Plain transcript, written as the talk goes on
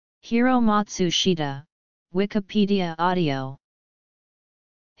Hiro Matsushita, Wikipedia audio.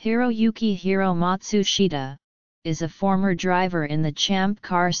 Hiroyuki Hiro Matsushita is a former driver in the Champ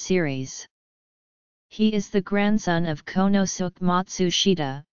Car series. He is the grandson of Konosuke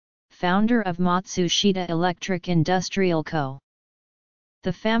Matsushita, founder of Matsushita Electric Industrial Co.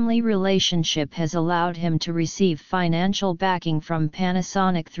 The family relationship has allowed him to receive financial backing from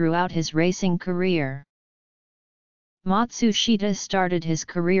Panasonic throughout his racing career. Matsushita started his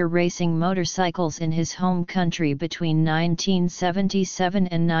career racing motorcycles in his home country between 1977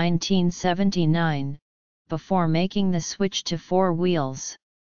 and 1979, before making the switch to four wheels.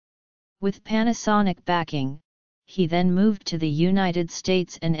 With Panasonic backing, he then moved to the United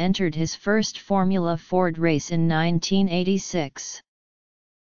States and entered his first Formula Ford race in 1986.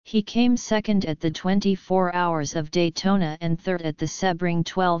 He came second at the 24 Hours of Daytona and third at the Sebring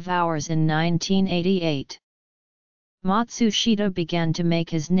 12 Hours in 1988. Matsushita began to make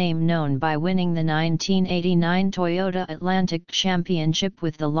his name known by winning the 1989 Toyota Atlantic Championship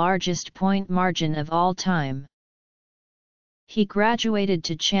with the largest point margin of all time. He graduated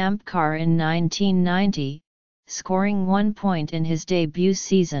to Champ Car in 1990, scoring 1 point in his debut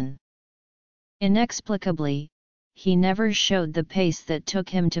season. Inexplicably, he never showed the pace that took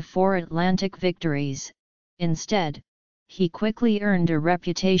him to 4 Atlantic victories. Instead, he quickly earned a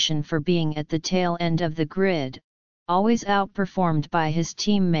reputation for being at the tail end of the grid, always outperformed by his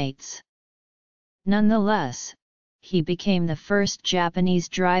teammates. Nonetheless, he became the first Japanese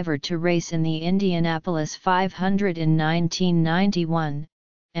driver to race in the Indianapolis 500 in 1991,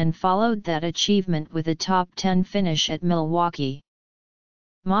 and followed that achievement with a top 10 finish at Milwaukee.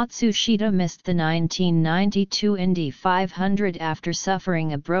 Matsushita missed the 1992 Indy 500 after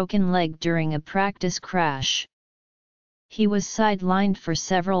suffering a broken leg during a practice crash. He was sidelined for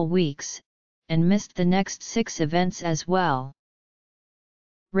several weeks, and missed the next 6 events as well.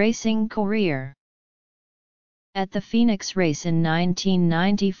 Racing career. At the Phoenix race in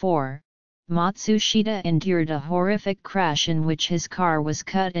 1994, Matsushita endured a horrific crash in which his car was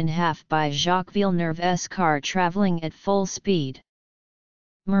cut in half by Jacques Villeneuve's car traveling at full speed.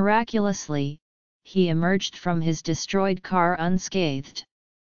 Miraculously, he emerged from his destroyed car unscathed.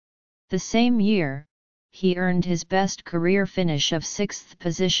 The same year, he earned his best career finish of 6th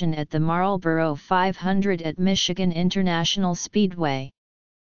position at the Marlboro 500 at Michigan International Speedway.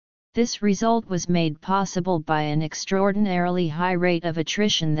 This result was made possible by an extraordinarily high rate of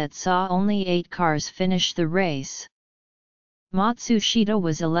attrition that saw only 8 cars finish the race. Matsushita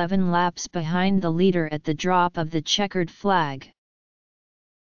was 11 laps behind the leader at the drop of the checkered flag.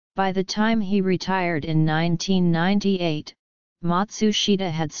 By the time he retired in 1998, Matsushita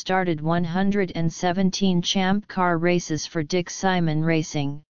had started 117 Champ Car races for Dick Simon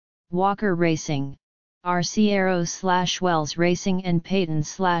Racing, Walker Racing, RC Aero/Wells Racing and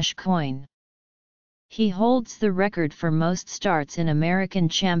Peyton/Coyne. He holds the record for most starts in American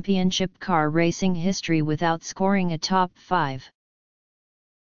Championship car racing history without scoring a top 5.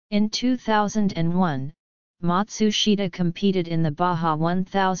 In 2001, Matsushita competed in the Baja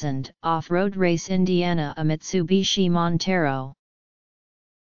 1000 off-road race Indiana a Mitsubishi Montero.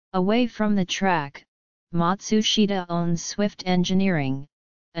 Away from the track, Matsushita owns Swift Engineering,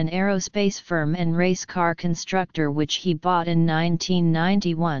 an aerospace firm and race car constructor which he bought in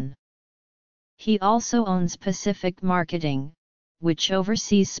 1991. He also owns Pacific Marketing, which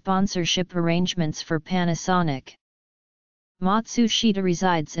oversees sponsorship arrangements for Panasonic. Matsushita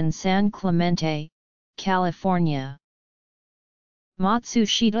resides in San Clemente, California.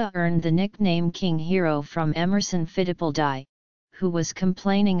 Matsushita earned the nickname King Hiro from Emerson Fittipaldi, who was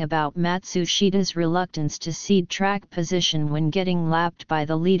complaining about Matsushita's reluctance to cede track position when getting lapped by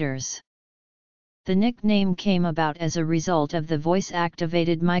the leaders. The nickname came about as a result of the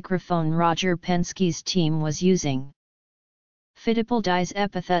voice-activated microphone Roger Penske's team was using. Fittipaldi's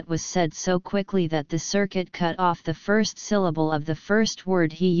epithet was said so quickly that the circuit cut off the first syllable of the first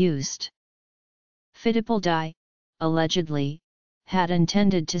word he used. Fittipaldi, allegedly, had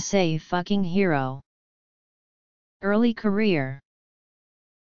intended to say fucking hero. Early career.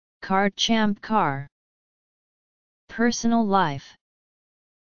 Kart Champ Car. Personal life.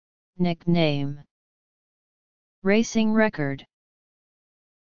 Nickname. Racing record.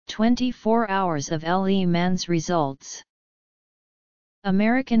 24 hours of Le Mans results.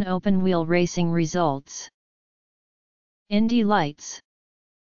 American Open Wheel Racing results. Indy Lights.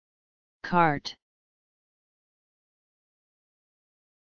 Kart.